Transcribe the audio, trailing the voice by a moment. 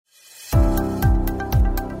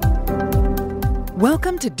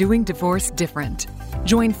Welcome to Doing Divorce Different.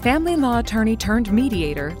 Join family law attorney turned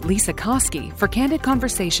mediator Lisa Koski for candid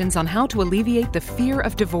conversations on how to alleviate the fear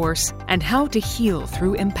of divorce and how to heal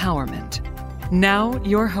through empowerment. Now,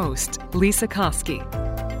 your host, Lisa Koski.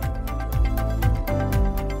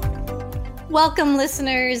 Welcome,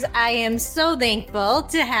 listeners. I am so thankful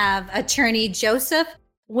to have attorney Joseph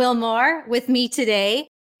Wilmore with me today.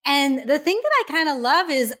 And the thing that I kind of love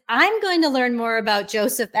is I'm going to learn more about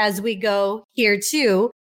Joseph as we go here too.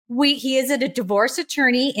 He is a divorce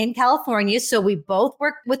attorney in California, so we both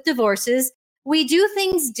work with divorces. We do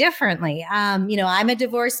things differently. I'm a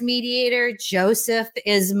divorce mediator. Joseph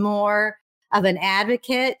is more of an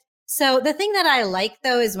advocate. So the thing that I like,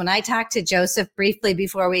 though, is when I talked to Joseph briefly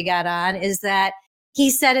before we got on, is that he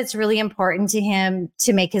said it's really important to him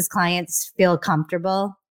to make his clients feel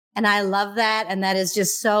comfortable. And I love that. And that is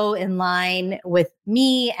just so in line with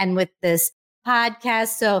me and with this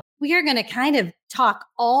podcast. So we are going to kind of talk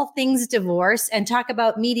all things divorce and talk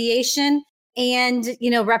about mediation and,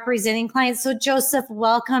 representing clients. So Joseph,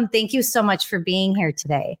 welcome. Thank you so much for being here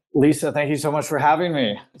today. Lisa, thank you so much for having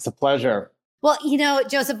me. It's a pleasure. Well,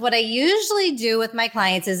 Joseph, what I usually do with my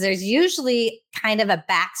clients is there's usually kind of a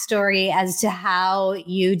backstory as to how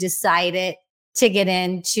you decided to get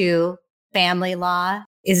into family law.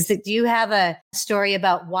 Do you have a story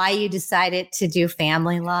about why you decided to do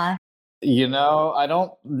family law? I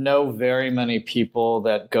don't know very many people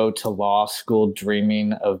that go to law school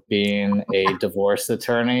dreaming of being a divorce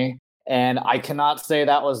attorney. And I cannot say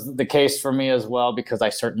that was the case for me as well, because I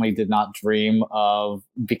certainly did not dream of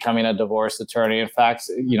becoming a divorce attorney. In fact,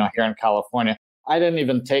 here in California, I didn't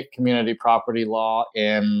even take community property law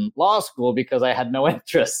in law school because I had no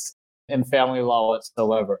interest in family law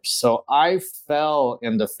whatsoever. So I fell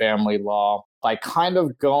into family law by kind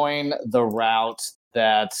of going the route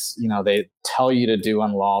that, they tell you to do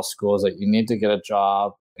in law schools, that you need to get a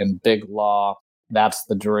job in big law. That's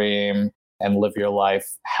the dream, and live your life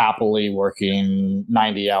happily working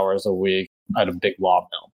 90 hours a week at a big law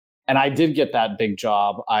mill. And I did get that big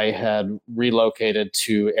job. I had relocated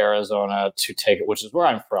to Arizona to take it, which is where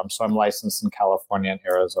I'm from. So I'm licensed in California and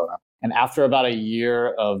Arizona. And after about a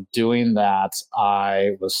year of doing that,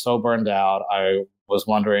 I was so burned out. I was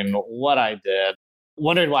wondering what I did,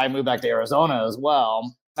 wondering why I moved back to Arizona as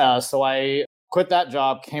well. So I quit that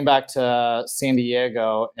job, came back to San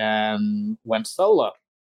Diego and went solo.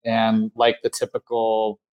 And like the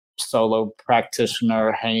typical solo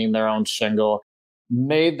practitioner hanging their own shingle,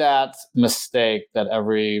 made that mistake that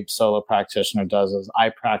every solo practitioner does, is I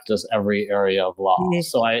practice every area of law.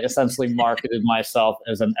 So I essentially marketed myself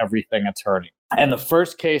as an everything attorney. And the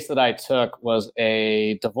first case that I took was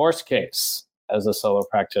a divorce case as a solo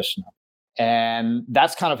practitioner. And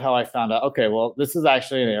that's kind of how I found out, okay, well, this is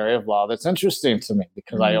actually an area of law that's interesting to me,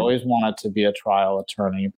 because I always wanted to be a trial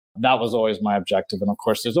attorney. That was always my objective. And of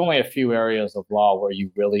course, there's only a few areas of law where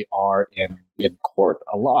you really are in court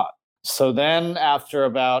a lot. So then after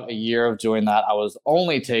about a year of doing that, I was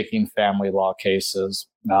only taking family law cases.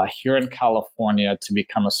 Here in California, to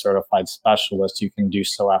become a certified specialist, you can do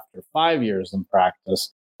so after 5 years in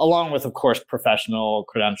practice, along with, of course, professional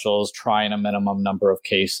credentials, trying a minimum number of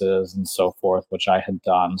cases and so forth, which I had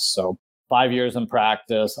done. So 5 years in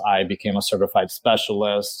practice, I became a certified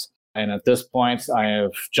specialist. And at this point, I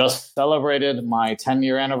have just celebrated my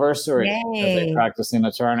 10-year anniversary as a practicing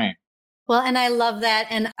attorney. Well, and I love that.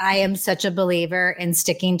 And I am such a believer in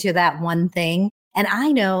sticking to that one thing. And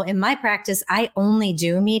I know in my practice, I only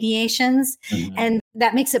do mediations. And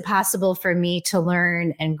that makes it possible for me to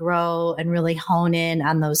learn and grow and really hone in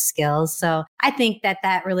on those skills. So I think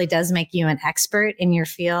that really does make you an expert in your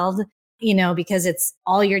field, because it's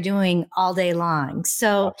all you're doing all day long.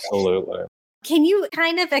 So absolutely. Can you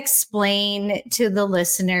kind of explain to the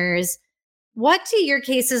listeners, what do your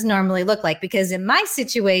cases normally look like? Because in my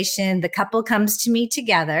situation, the couple comes to me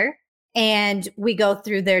together and we go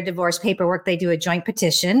through their divorce paperwork. They do a joint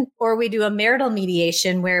petition, or we do a marital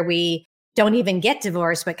mediation where we don't even get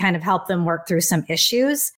divorced, but kind of help them work through some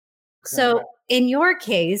issues. Okay. So in your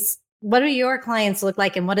case, what do your clients look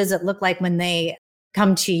like, and what does it look like when they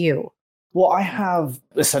come to you? Well, I have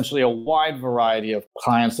essentially a wide variety of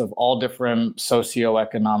clients of all different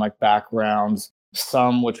socioeconomic backgrounds,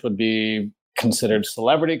 some which would be considered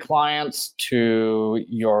celebrity clients, to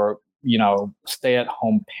your,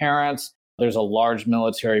 stay-at-home parents. There's a large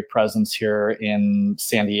military presence here in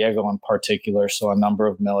San Diego in particular, so a number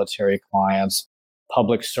of military clients,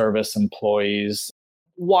 public service employees,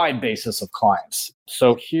 wide basis of clients.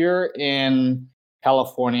 So here in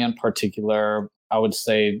California in particular, I would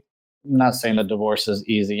say, I'm not saying that divorce is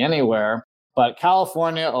easy anywhere, but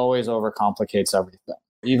California always overcomplicates everything.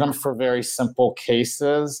 Even for very simple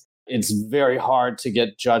cases, it's very hard to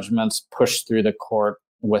get judgments pushed through the court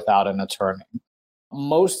without an attorney.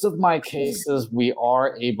 Most of my cases, we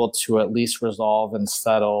are able to at least resolve and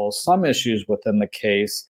settle some issues within the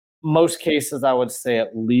case. Most cases, I would say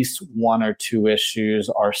at least one or two issues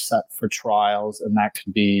are set for trials, and that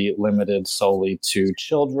could be limited solely to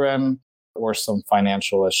children or some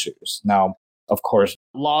financial issues. Now, of course,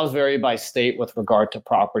 laws vary by state with regard to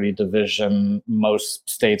property division. Most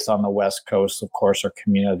states on the West Coast, of course, are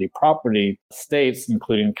community property states,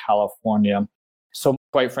 including California. So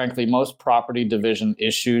quite frankly, most property division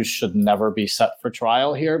issues should never be set for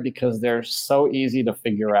trial here because they're so easy to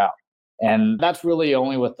figure out. And that's really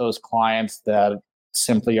only with those clients that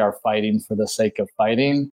simply are fighting for the sake of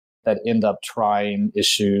fighting that end up trying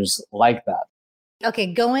issues like that.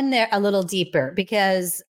 Okay, go in there a little deeper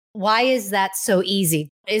because why is that so easy?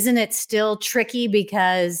 Isn't it still tricky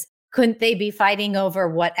because couldn't they be fighting over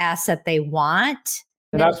what asset they want?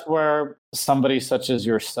 And that's where somebody such as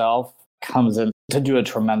yourself comes in to do a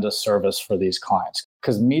tremendous service for these clients.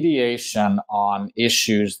 Because mediation on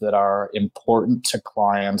issues that are important to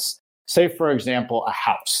clients, say, for example, a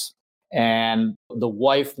house, and the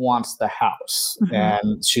wife wants the house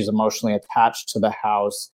and she's emotionally attached to the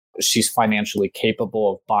house. She's financially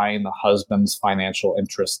capable of buying the husband's financial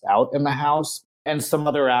interest out in the house. And some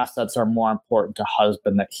other assets are more important to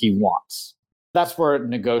husband that he wants. That's where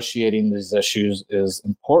negotiating these issues is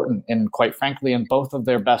important. And quite frankly, in both of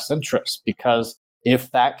their best interests, because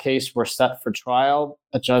if that case were set for trial,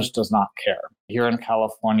 a judge does not care. Here in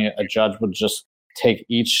California, a judge would just take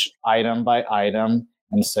each item by item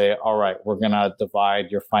and say, all right, we're going to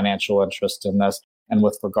divide your financial interest in this. And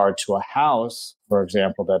with regard to a house, for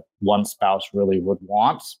example, that one spouse really would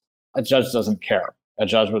want, a judge doesn't care. A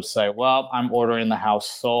judge would say, well, I'm ordering the house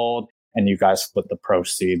sold and you guys split the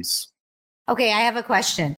proceeds. Okay, I have a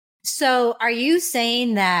question. So are you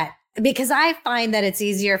saying that, because I find that it's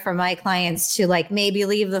easier for my clients to like maybe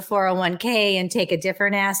leave the 401k and take a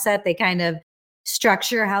different asset. They kind of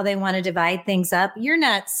structure how they want to divide things up. You're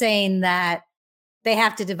not saying that they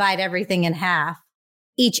have to divide everything in half.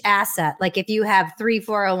 Each asset, like if you have 3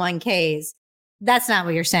 401ks, that's not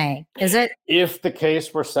what you're saying, is it? If the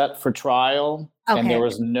case were set for trial and there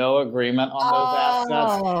was no agreement on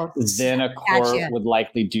those assets, then a court would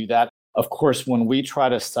likely do that. Of course, when we try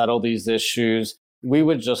to settle these issues, we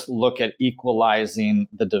would just look at equalizing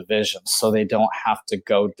the division so they don't have to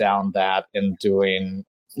go down that and doing,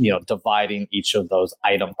 dividing each of those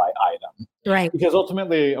item by item. Right. Because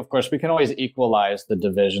ultimately, of course, we can always equalize the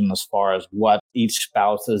division as far as what each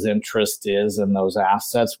spouse's interest is in those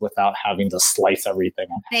assets without having to slice everything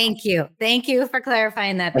in half. Thank you. Thank you for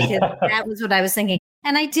clarifying that because that was what I was thinking.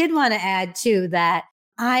 And I did want to add too that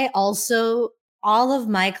all of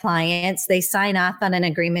my clients, they sign off on an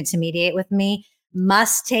agreement to mediate with me,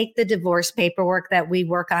 must take the divorce paperwork that we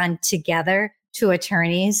work on together to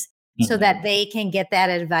attorneys so that they can get that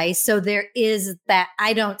advice. So there is that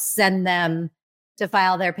I don't send them to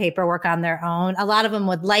file their paperwork on their own. A lot of them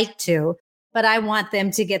would like to, but I want them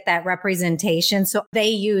to get that representation. So they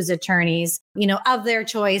use attorneys, of their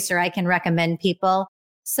choice, or I can recommend people.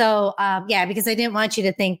 So because I didn't want you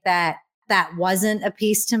to think that that wasn't a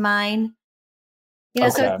piece to mine. So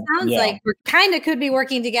it sounds like we kind of could be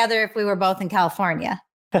working together if we were both in California.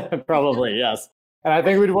 Probably, yes. And I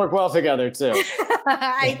think we'd work well together too.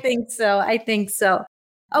 I think so.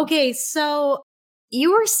 Okay, so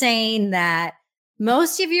you were saying that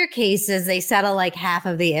most of your cases, they settle like half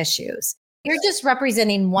of the issues. You're just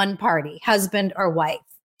representing one party, husband or wife.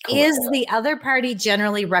 Correct. Is the other party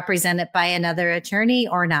generally represented by another attorney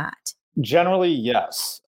or not? Generally,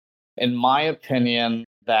 yes. In my opinion,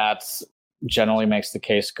 that generally makes the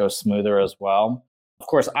case go smoother as well. Of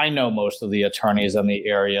course, I know most of the attorneys in the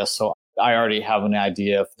area, so I already have an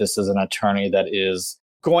idea if this is an attorney that is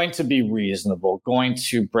going to be reasonable, going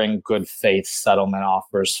to bring good faith settlement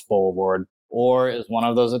offers forward, or is one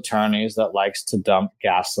of those attorneys that likes to dump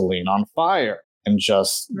gasoline on fire and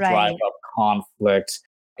just drive up conflict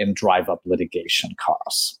and drive up litigation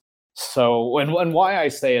costs. So, and why I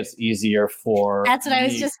say it's easier for that's what I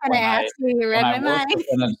was just going to ask you. You read my mind. With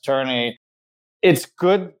an attorney, it's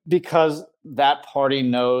good because that party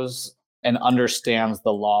knows and understands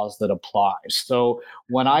the laws that apply. So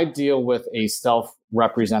when I deal with a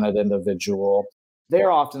self-represented individual,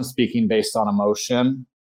 they're often speaking based on emotion.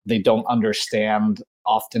 They don't understand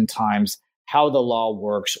oftentimes how the law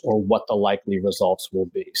works or what the likely results will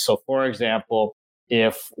be. So for example,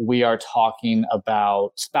 if we are talking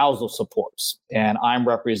about spousal supports and I'm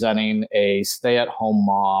representing a stay-at-home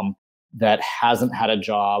mom that hasn't had a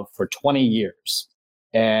job for 20 years,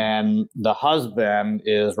 and the husband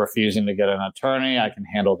is refusing to get an attorney. I can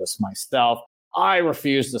handle this myself. I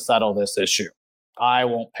refuse to settle this issue. I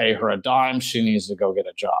won't pay her a dime. She needs to go get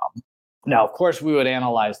a job. Now, of course, we would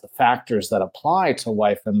analyze the factors that apply to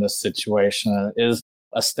wife in this situation. Is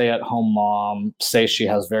a stay-at-home mom, say she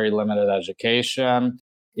has very limited education?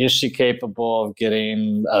 Is she capable of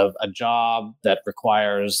getting a job that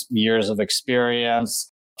requires years of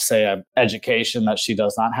experience, say an education that she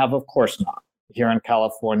does not have? Of course not. Here in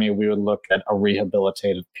California, we would look at a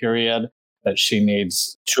rehabilitative period that she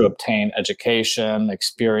needs to obtain education,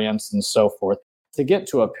 experience, and so forth to get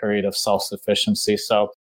to a period of self-sufficiency.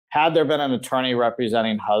 So had there been an attorney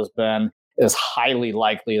representing husband, it's highly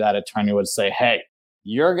likely that attorney would say, hey,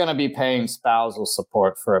 you're going to be paying spousal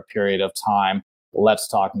support for a period of time. Let's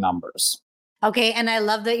talk numbers. Okay. And I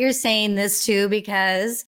love that you're saying this too,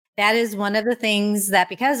 because that is one of the things that,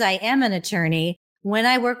 because I am an attorney, when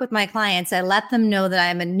I work with my clients, I let them know that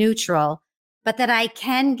I'm a neutral, but that I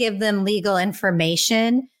can give them legal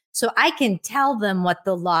information. So I can tell them what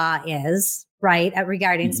the law is, right,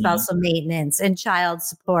 regarding spousal maintenance and child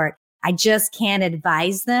support. I just can't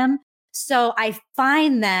advise them. So I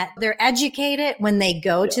find that they're educated when they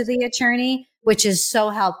go to the attorney, which is so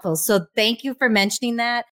helpful. So thank you for mentioning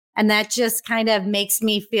that. And that just kind of makes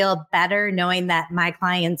me feel better knowing that my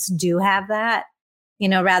clients do have that,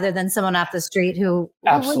 rather than someone off the street who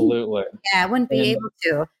absolutely wouldn't be able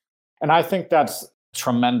to. And I think that's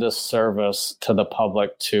tremendous service to the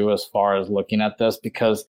public too, as far as looking at this,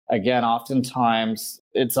 because again, oftentimes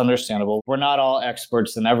it's understandable. We're not all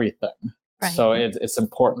experts in everything. Right. So it's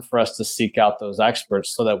important for us to seek out those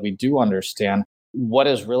experts so that we do understand what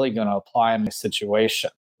is really going to apply in the situation,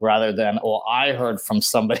 rather than, well, I heard from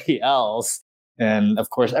somebody else. And of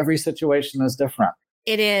course, every situation is different.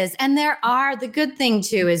 It is. And the good thing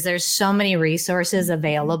too, is there's so many resources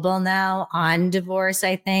available now on divorce,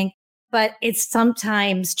 I think, but it's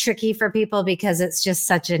sometimes tricky for people because it's just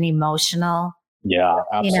such an emotional,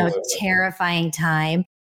 terrifying time.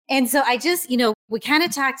 And so I just, we kind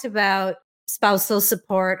of talked about spousal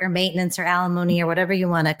support or maintenance or alimony or whatever you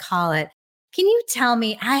want to call it. Can you tell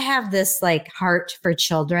me, I have this heart for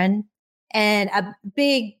children, and a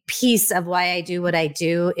big piece of why I do what I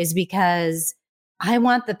do is because I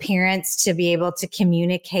want the parents to be able to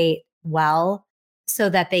communicate well so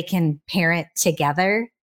that they can parent together.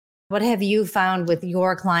 What have you found with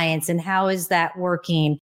your clients, and how is that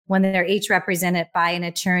working when they're each represented by an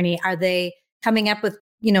attorney? Are they coming up with,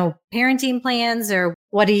 parenting plans, or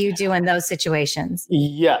what do you do in those situations?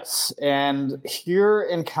 Yes. And here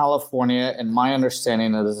in California, and my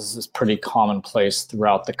understanding of this is pretty commonplace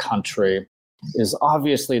throughout the country, is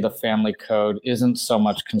obviously the family code isn't so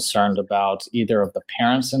much concerned about either of the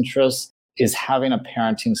parents' interests, is having a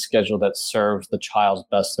parenting schedule that serves the child's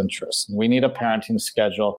best interests. We need a parenting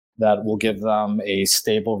schedule that will give them a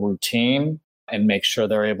stable routine and make sure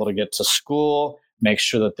they're able to get to school, make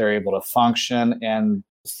sure that they're able to function. And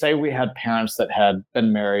say we had parents that had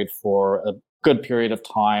been married for a good period of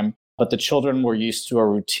time, but the children were used to a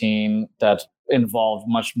routine that involved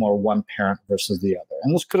much more one parent versus the other.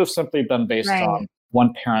 And this could have simply been based on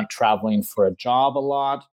one parent traveling for a job a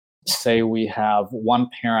lot. Say we have one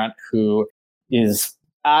parent who is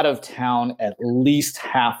out of town at least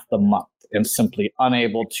half the month and simply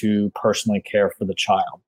unable to personally care for the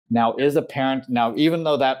child. Now, even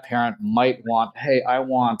though that parent might want, hey, I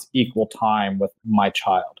want equal time with my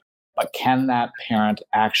child, but can that parent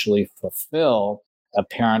actually fulfill a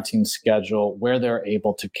parenting schedule where they're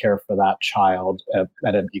able to care for that child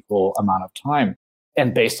at an equal amount of time?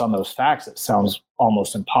 And based on those facts, it sounds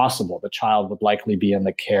almost impossible. The child would likely be in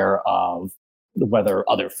the care of whether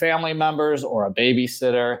other family members or a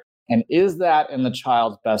babysitter. And is that in the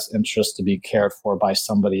child's best interest to be cared for by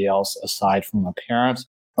somebody else aside from a parent?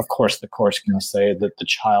 Of course, the court's going to say that the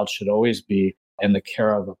child should always be in the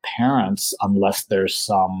care of the parents unless there's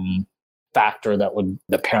some factor that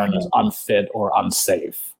the parent is unfit or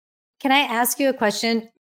unsafe. Can I ask you a question?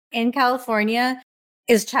 In California,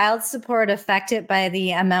 is child support affected by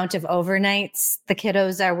the amount of overnights the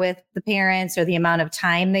kiddos are with the parents, or the amount of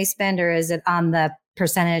time they spend, or is it on the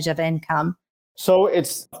percentage of income? So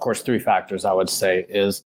it's, of course, three factors, I would say,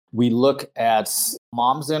 is we look at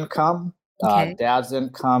mom's income, dad's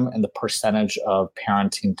income, and the percentage of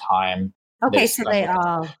parenting time. Okay, so they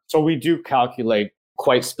all. So we do calculate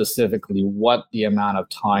quite specifically what the amount of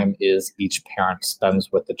time is each parent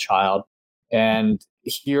spends with the child. And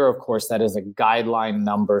here, of course, that is a guideline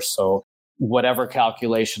number. So whatever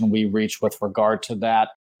calculation we reach with regard to that,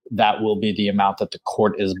 that will be the amount that the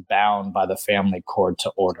court is bound by the family court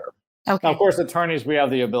to order. Okay. Now, of course, attorneys, we have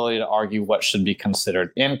the ability to argue what should be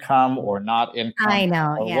considered income or not income. I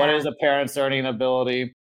know. Or Yeah. what is a parent's earning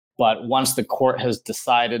ability. But once the court has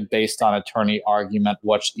decided based on attorney argument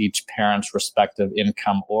what each parent's respective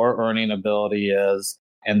income or earning ability is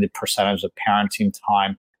and the percentage of parenting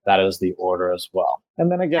time, that is the order as well.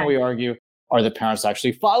 And then again, we argue, are the parents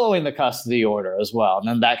actually following the custody order as well? And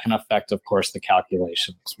then that can affect, of course, the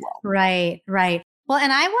calculation as well. Right, right. Well,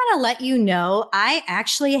 and I want to let you know, I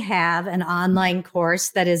actually have an online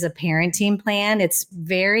course that is a parenting plan. It's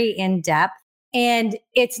very in-depth. And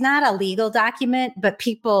it's not a legal document, but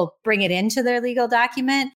people bring it into their legal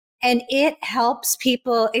document and it helps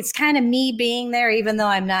people. It's kind of me being there, even though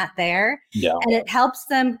I'm not there. Yeah. And it helps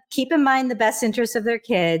them keep in mind the best interests of their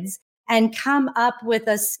kids and come up with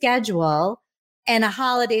a schedule and a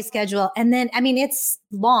holiday schedule. And then, I mean, it's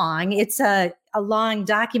long. It's a long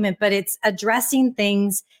document, but it's addressing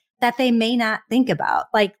things that they may not think about,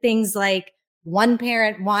 like things like one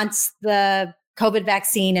parent wants the COVID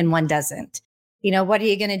vaccine and one doesn't. What are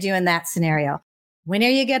you going to do in that scenario? When are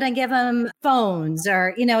you going to give them phones?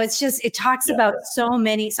 Or, it's just, it talks about so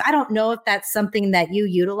many. So I don't know if that's something that you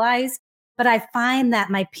utilize, but I find that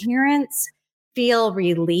my parents feel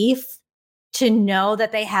relief to know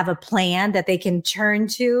that they have a plan that they can turn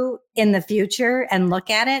to in the future and look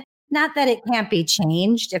at it. Not that it can't be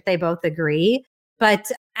changed if they both agree,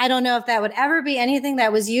 but I don't know if that would ever be anything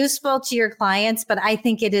that was useful to your clients, but I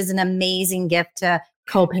think it is an amazing gift to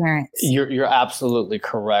co-parents. You're absolutely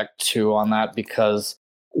correct too on that, because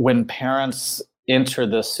when parents enter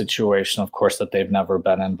this situation, of course, that they've never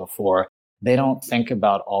been in before, they don't think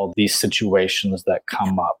about all these situations that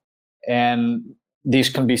come up. And these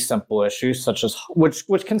can be simple issues such as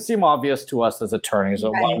which can seem obvious to us as attorneys.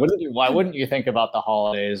 Right. Why wouldn't you think about the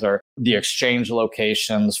holidays or the exchange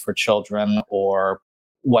locations for children, or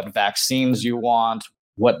what vaccines you want,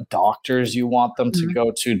 what doctors you want them to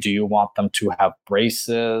go to? Do you want them to have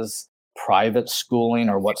braces, private schooling,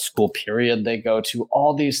 or what school period they go to?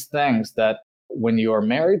 All these things that when you are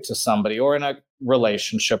married to somebody or in a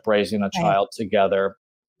relationship raising a child together,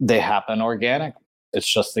 they happen organically. It's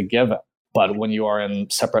just a given. But when you are in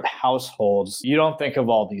separate households, you don't think of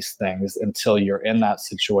all these things until you're in that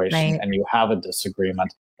situation and you have a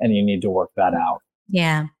disagreement and you need to work that out.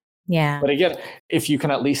 Yeah. Yeah. But again, if you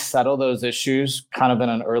can at least settle those issues kind of in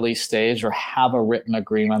an early stage or have a written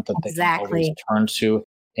agreement that they can always turn to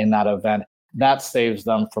in that event, that saves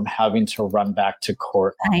them from having to run back to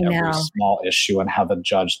court on every small issue and have a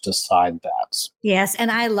judge decide that. Yes. And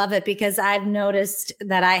I love it because I've noticed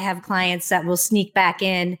that I have clients that will sneak back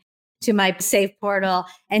in to my Safe portal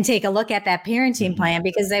and take a look at that parenting plan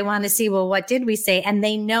because they want to see, well, what did we say? And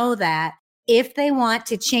they know that if they want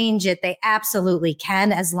to change it, they absolutely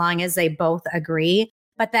can, as long as they both agree,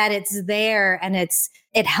 but that it's there and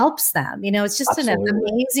it helps them. It's just an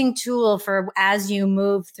amazing tool for as you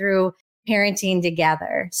move through parenting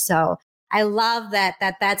together. So I love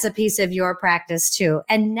that's a piece of your practice too.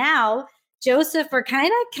 And now, Joseph, we're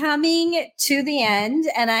kind of coming to the end,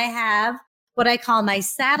 and I have what I call my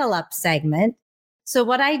saddle up segment. So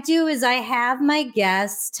what I do is I have my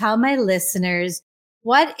guests tell my listeners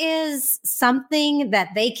what is something that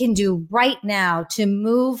they can do right now to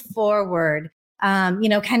move forward, kind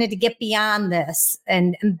of to get beyond this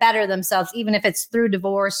and better themselves, even if it's through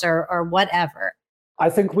divorce or whatever. I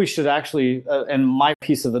think we should actually, and my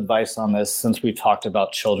piece of advice on this, since we talked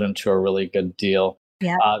about children to a really good deal,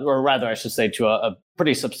 or rather I should say to a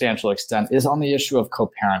pretty substantial extent, is on the issue of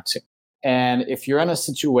co-parenting. And if you're in a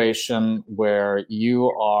situation where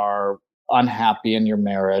you are unhappy in your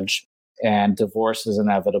marriage and divorce is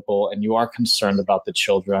inevitable and you are concerned about the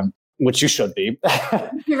children, which you should be,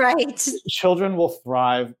 right? Children will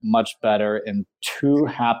thrive much better in two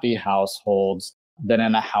happy households than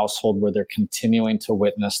in a household where they're continuing to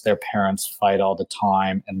witness their parents fight all the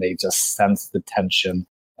time and they just sense the tension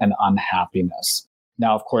and unhappiness.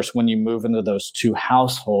 Now, of course, when you move into those two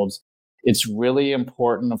households, it's really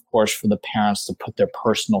important, of course, for the parents to put their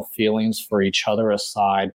personal feelings for each other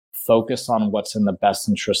aside, focus on what's in the best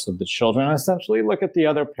interest of the children, and essentially look at the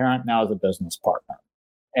other parent now as a business partner.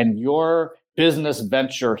 And your business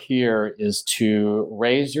venture here is to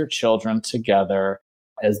raise your children together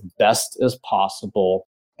as best as possible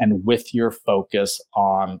and with your focus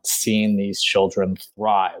on seeing these children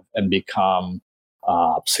thrive and become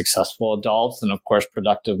successful adults and, of course,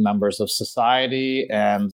 productive members of society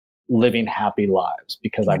and living happy lives,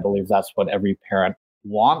 because I believe that's what every parent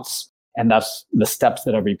wants. And that's the steps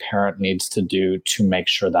that every parent needs to do to make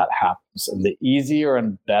sure that happens. And the easier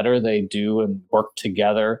and better they do and work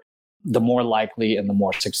together, the more likely and the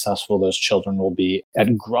more successful those children will be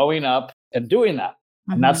at growing up and doing that.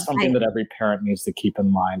 And that's something that every parent needs to keep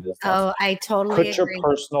in mind. Is that I totally put your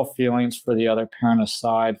personal feelings for the other parent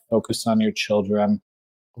aside, focus on your children.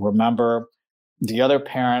 Remember, the other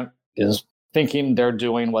parent is thinking they're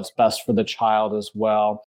doing what's best for the child as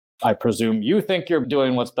well. I presume you think you're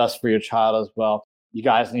doing what's best for your child as well. You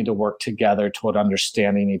guys need to work together toward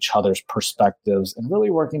understanding each other's perspectives and really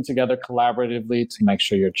working together collaboratively to make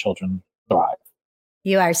sure your children thrive.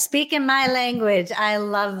 You are speaking my language. I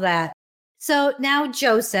love that. So now,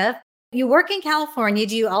 Joseph, you work in California.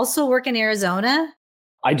 Do you also work in Arizona?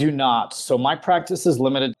 I do not. So my practice is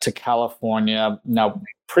limited to California. Now,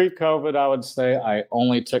 pre-COVID, I would say I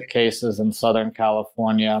only took cases in Southern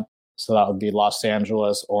California. So that would be Los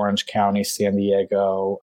Angeles, Orange County, San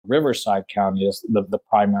Diego, Riverside County is the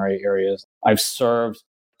primary areas I've served.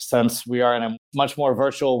 Since we are in a much more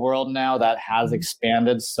virtual world now, that has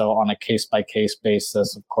expanded. So on a case-by-case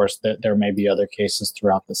basis, of course, there may be other cases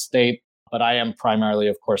throughout the state. But I am primarily,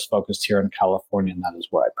 of course, focused here in California, and that is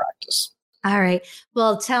where I practice. All right.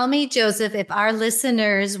 Well, tell me, Joseph, if our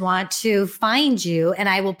listeners want to find you, and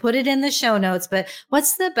I will put it in the show notes, but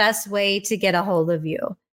what's the best way to get a hold of you?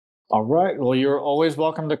 All right. Well, you're always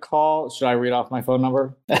welcome to call. Should I read off my phone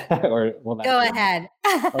number? Or will that Go ahead.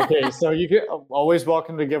 Okay. So you're always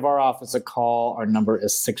welcome to give our office a call. Our number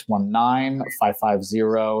is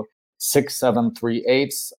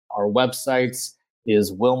 619-550-6738. Our websites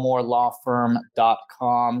is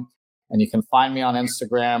wilmorelawfirm.com. And you can find me on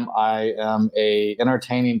Instagram. I am a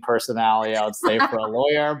entertaining personality, I would say, for a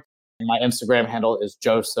lawyer. My Instagram handle is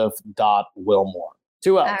joseph.wilmore.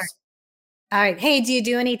 2 L's. All right. Hey, do you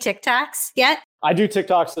do any TikToks yet? I do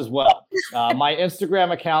TikToks as well. My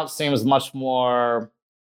Instagram account seems much more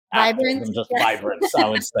vibrant than just vibrant, I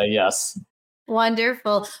would say, yes.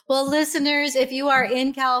 Wonderful. Well, listeners, if you are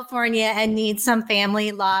in California and need some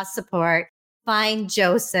family law support, find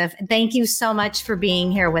Joseph. Thank you so much for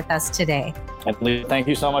being here with us today. Thank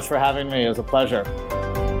you so much for having me. It was a pleasure.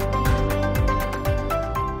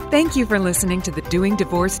 Thank you for listening to the Doing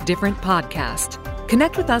Divorce Different podcast.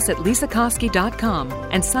 Connect with us at lisakoski.com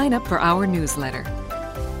and sign up for our newsletter.